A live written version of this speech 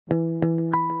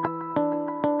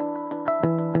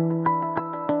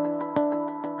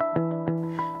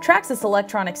Traxxas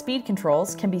electronic speed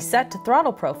controls can be set to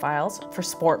throttle profiles for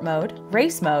sport mode,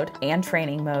 race mode, and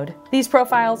training mode. These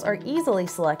profiles are easily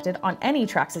selected on any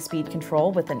Traxxas speed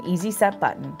control with an easy set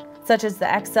button, such as the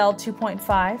XL 2.5,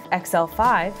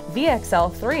 XL5,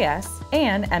 VXL 3S,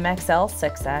 and MXL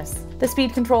 6S. The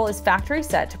speed control is factory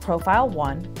set to Profile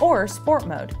 1 or Sport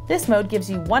mode. This mode gives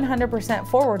you 100%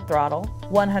 forward throttle,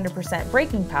 100%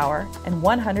 braking power, and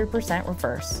 100%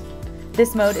 reverse.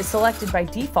 This mode is selected by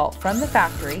default from the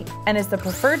factory and is the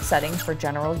preferred setting for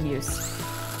general use.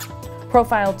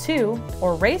 Profile 2,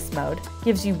 or Race mode,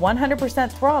 gives you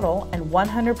 100% throttle and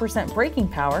 100% braking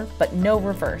power, but no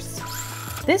reverse.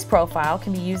 This profile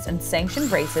can be used in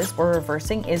sanctioned races where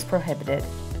reversing is prohibited.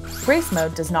 Race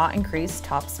mode does not increase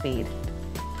top speed.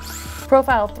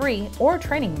 Profile 3, or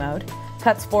Training mode,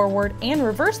 cuts forward and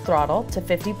reverse throttle to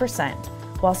 50%,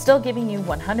 while still giving you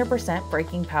 100%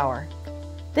 braking power.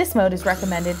 This mode is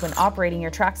recommended when operating your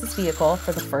Traxxas vehicle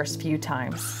for the first few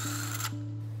times.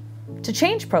 To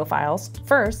change profiles,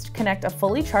 first connect a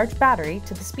fully charged battery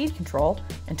to the speed control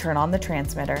and turn on the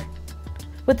transmitter.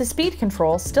 With the speed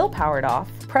control still powered off,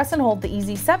 press and hold the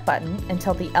Easy Set button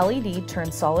until the LED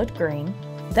turns solid green,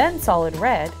 then solid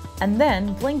red, and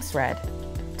then blinks red.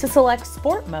 To select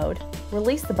Sport mode,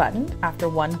 release the button after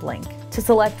 1 blink. To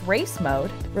select Race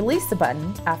mode, release the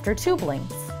button after 2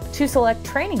 blinks. To select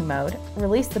Training mode,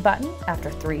 release the button after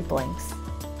 3 blinks.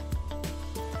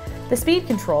 The speed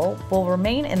control will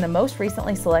remain in the most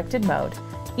recently selected mode,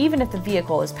 even if the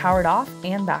vehicle is powered off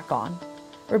and back on.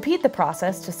 Repeat the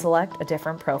process to select a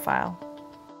different profile.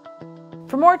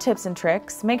 For more tips and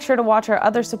tricks, make sure to watch our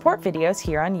other support videos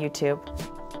here on YouTube.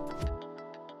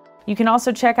 You can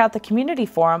also check out the community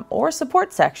forum or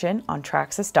support section on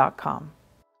Traxxas.com.